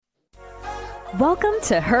Welcome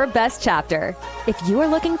to Her Best Chapter. If you are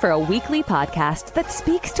looking for a weekly podcast that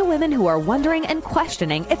speaks to women who are wondering and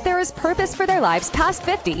questioning if there is purpose for their lives past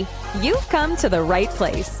 50, you've come to the right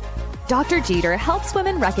place. Dr. Jeter helps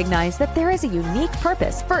women recognize that there is a unique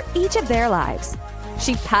purpose for each of their lives.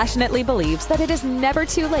 She passionately believes that it is never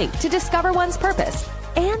too late to discover one's purpose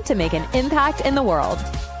and to make an impact in the world.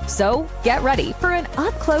 So get ready for an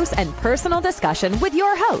up-close and personal discussion with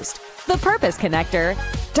your host, the Purpose Connector,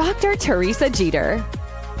 Dr. Teresa Jeter.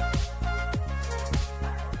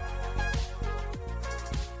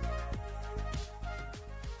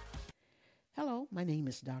 Hello, my name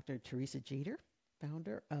is Dr. Teresa Jeter,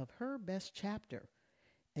 founder of Her Best Chapter,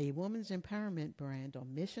 a women's empowerment brand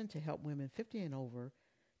on mission to help women 50 and over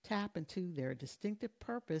tap into their distinctive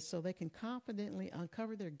purpose so they can confidently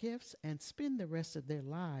uncover their gifts and spend the rest of their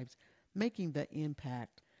lives making the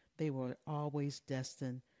impact they were always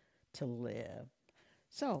destined to live.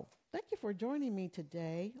 So, thank you for joining me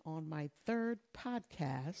today on my third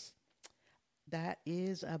podcast that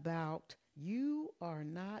is about You Are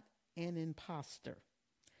Not an Imposter.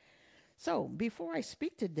 So, before I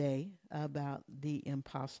speak today about the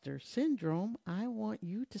imposter syndrome, I want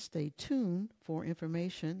you to stay tuned for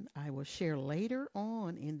information I will share later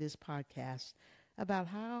on in this podcast about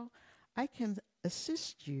how I can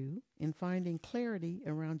assist you in finding clarity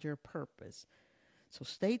around your purpose. So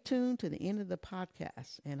stay tuned to the end of the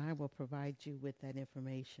podcast, and I will provide you with that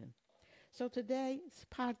information. So today's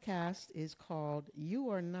podcast is called You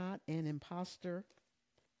Are Not an Imposter.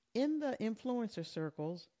 In the influencer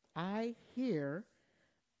circles, I hear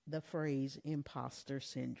the phrase imposter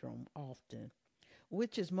syndrome often,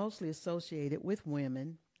 which is mostly associated with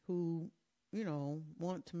women who,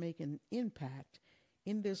 want to make an impact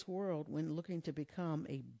in this world when looking to become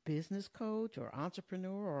a business coach or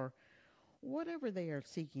entrepreneur or whatever they are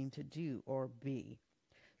seeking to do or be.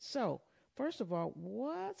 So, first of all,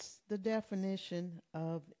 what's the definition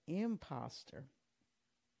of imposter?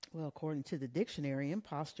 Well, according to the dictionary,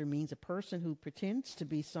 imposter means a person who pretends to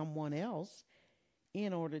be someone else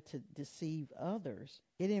in order to deceive others.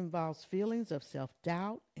 It involves feelings of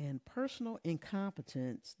self-doubt and personal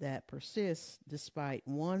incompetence that persists despite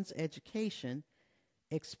one's education,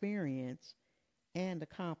 experience, and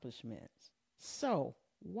accomplishments. So,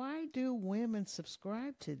 why do women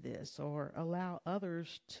subscribe to this or allow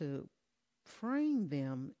others to frame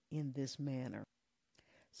them in this manner?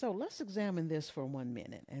 So let's examine this for 1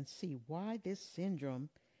 minute and see why this syndrome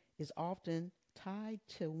is often tied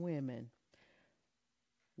to women.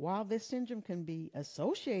 While this syndrome can be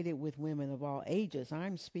associated with women of all ages,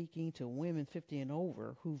 I'm speaking to women 50 and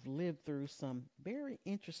over who've lived through some very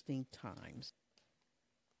interesting times.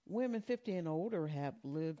 Women 50 and older have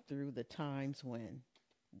lived through the times when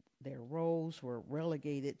their roles were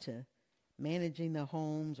relegated to managing the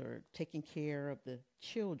homes or taking care of the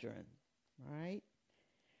children, right?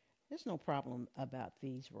 There's no problem about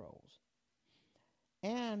these roles.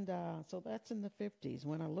 And so that's in the 50s.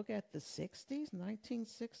 When I look at the 60s,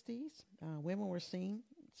 1960s, women were seen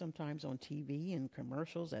sometimes on TV and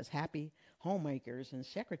commercials as happy homemakers and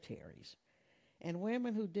secretaries. And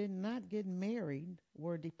women who did not get married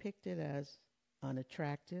were depicted as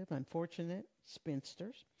unattractive, unfortunate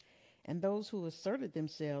spinsters. And those who asserted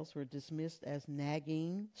themselves were dismissed as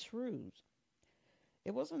nagging shrews.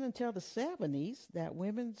 It wasn't until the 70s that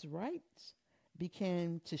women's rights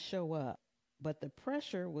began to show up, but the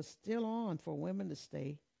pressure was still on for women to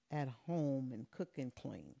stay at home and cook and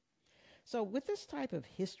clean. So with this type of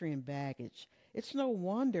history and baggage, it's no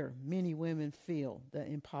wonder many women feel the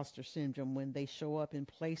imposter syndrome when they show up in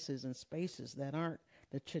places and spaces that aren't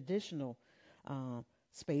the traditional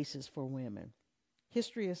spaces for women.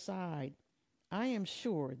 History aside, I am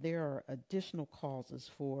sure there are additional causes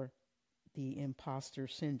for the imposter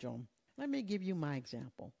syndrome. Let me give you my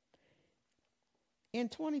example. In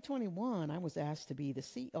 2021, I was asked to be the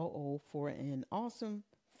COO for an awesome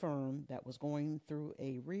firm that was going through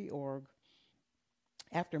a reorg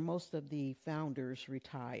after most of the founders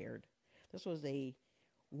retired. This was a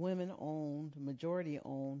women-owned,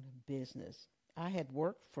 majority-owned business. I had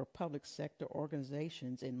worked for public sector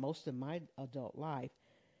organizations in most of my adult life,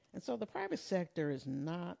 and so the private sector is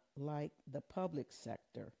not like the public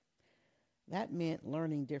sector. That meant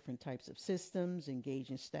learning different types of systems,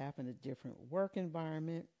 engaging staff in a different work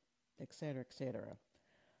environment, et cetera, et cetera.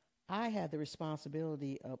 I had the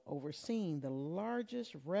responsibility of overseeing the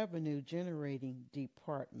largest revenue-generating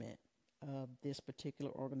department of this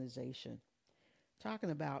particular organization.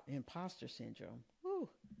 Talking about imposter syndrome. Whew.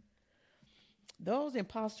 Those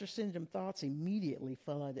imposter syndrome thoughts immediately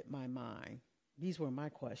flooded my mind. These were my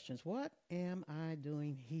questions. What am I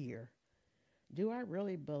doing here? Do I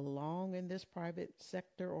really belong in this private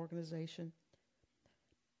sector organization?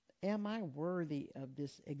 Am I worthy of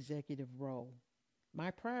this executive role?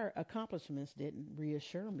 My prior accomplishments didn't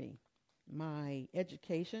reassure me. My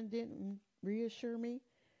education didn't reassure me.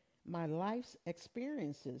 My life's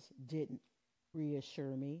experiences didn't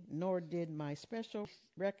reassure me, nor did my special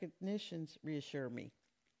recognitions reassure me.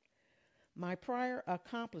 My prior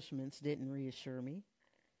accomplishments didn't reassure me.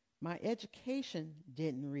 My education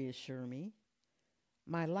didn't reassure me.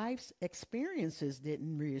 My life's experiences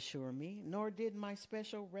didn't reassure me, nor did my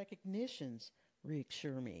special recognitions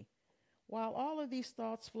reassure me. While all of these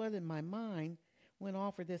thoughts flooded my mind when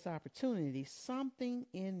offered this opportunity, something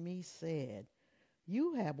in me said,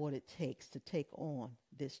 you have what it takes to take on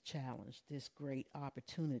this challenge, this great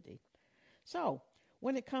opportunity. So,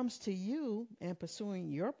 when it comes to you and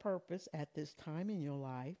pursuing your purpose at this time in your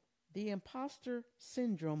life, the imposter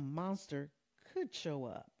syndrome monster could show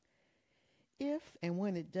up. If and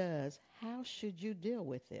when it does, how should you deal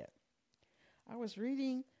with it? I was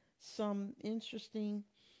reading some interesting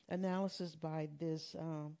analysis by this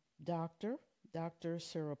Dr.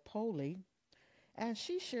 Sarapoli, and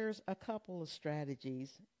she shares a couple of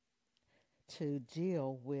strategies to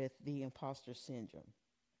deal with the imposter syndrome.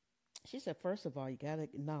 She said, first of all, you got to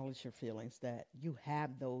acknowledge your feelings, that you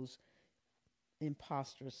have those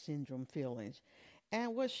imposter syndrome feelings.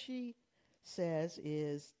 And what she says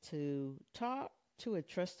is to talk to a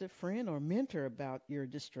trusted friend or mentor about your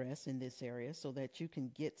distress in this area so that you can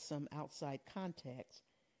get some outside context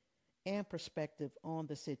and perspective on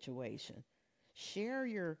the situation. Share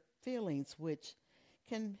your feelings, which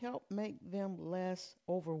can help make them less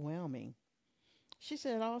overwhelming. She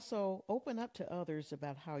said also open up to others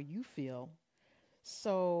about how you feel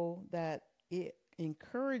so that it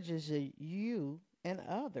encourages you and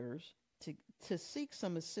others to seek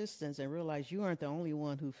some assistance and realize you aren't the only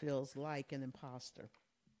one who feels like an imposter.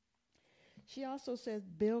 She also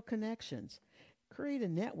said build connections. Create a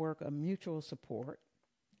network of mutual support.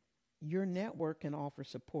 Your network can offer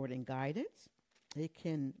support and guidance. It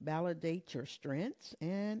can validate your strengths,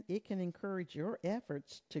 and it can encourage your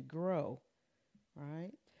efforts to grow,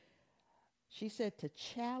 right? She said to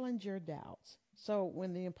challenge your doubts. So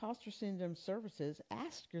when the imposter syndrome surfaces,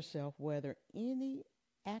 ask yourself whether any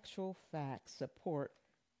actual facts support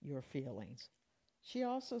your feelings. She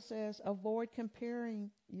also says avoid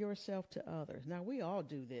comparing yourself to others. Now, we all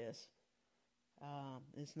do this.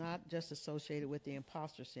 It's not just associated with the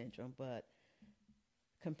imposter syndrome, but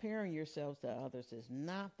comparing yourselves to others is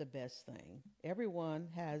not the best thing. Everyone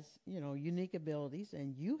has, unique abilities,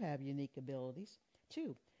 and you have unique abilities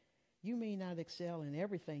too. You may not excel in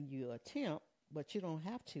everything you attempt, but you don't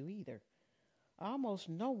have to either. Almost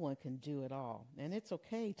no one can do it all, and it's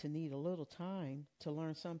okay to need a little time to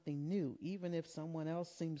learn something new, even if someone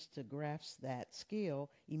else seems to grasp that skill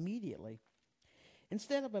immediately.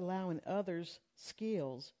 Instead of allowing others'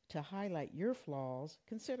 skills to highlight your flaws,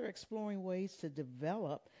 consider exploring ways to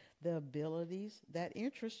develop the abilities that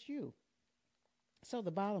interest you. So the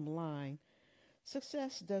bottom line,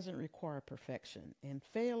 success doesn't require perfection, and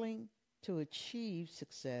failing to achieve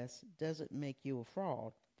success doesn't make you a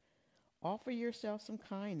fraud. Offer yourself some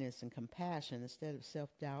kindness and compassion instead of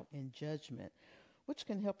self-doubt and judgment, which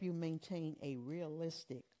can help you maintain a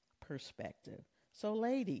realistic perspective. So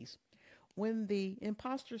ladies, when the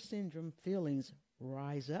imposter syndrome feelings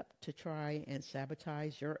rise up to try and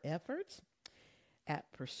sabotage your efforts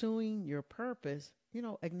at pursuing your purpose,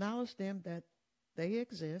 acknowledge them that they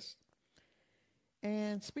exist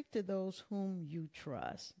and speak to those whom you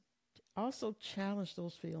trust. Also challenge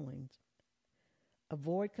those feelings.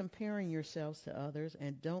 Avoid comparing yourselves to others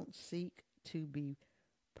and don't seek to be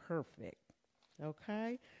perfect.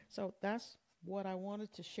 Okay? So that's what I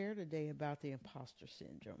wanted to share today about the imposter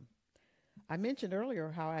syndrome. I mentioned earlier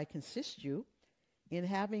how I can assist you in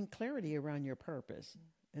having clarity around your purpose.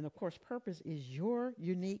 And of course, purpose is your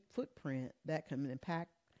unique footprint that can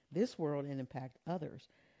impact this world and impact others.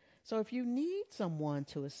 So if you need someone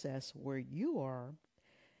to assess where you are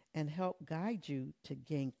and help guide you to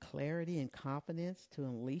gain clarity and confidence to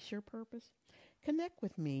unleash your purpose, connect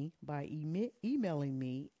with me by emailing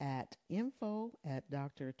me at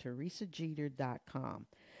info@drteresajeter.com.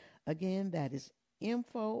 Again, that is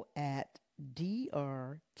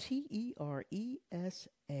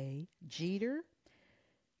info@DRTERESA Jeter,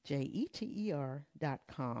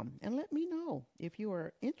 JETER.com. And let me know if you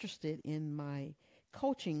are interested in my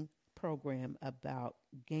coaching program about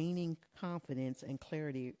gaining confidence and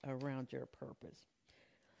clarity around your purpose.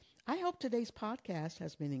 I hope today's podcast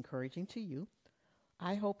has been encouraging to you.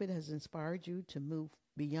 I hope it has inspired you to move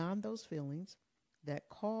beyond those feelings that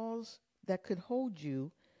could hold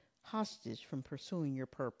you hostage from pursuing your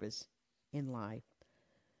purpose in life.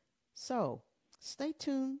 So stay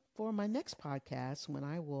tuned for my next podcast when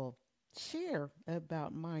I will share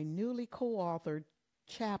about my newly co-authored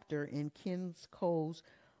chapter in Ken Cole's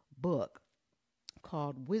book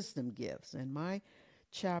called Wisdom Gifts. And my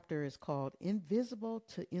chapter is called Invisible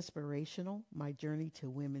to Inspirational, My Journey to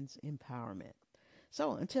Women's Empowerment.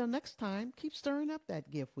 So until next time, keep stirring up that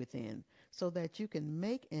gift within so that you can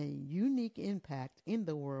make a unique impact in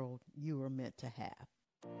the world you are meant to have.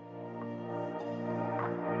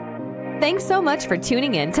 Thanks so much for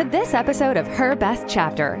tuning in to this episode of Her Best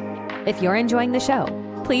Chapter. If you're enjoying the show,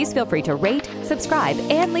 please feel free to rate, subscribe,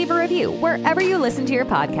 and leave a review wherever you listen to your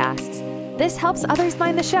podcasts. This helps others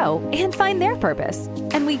find the show and find their purpose,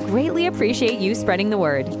 and we greatly appreciate you spreading the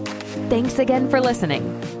word. Thanks again for listening,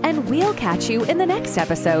 and we'll catch you in the next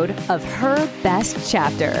episode of Her Best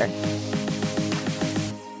Chapter.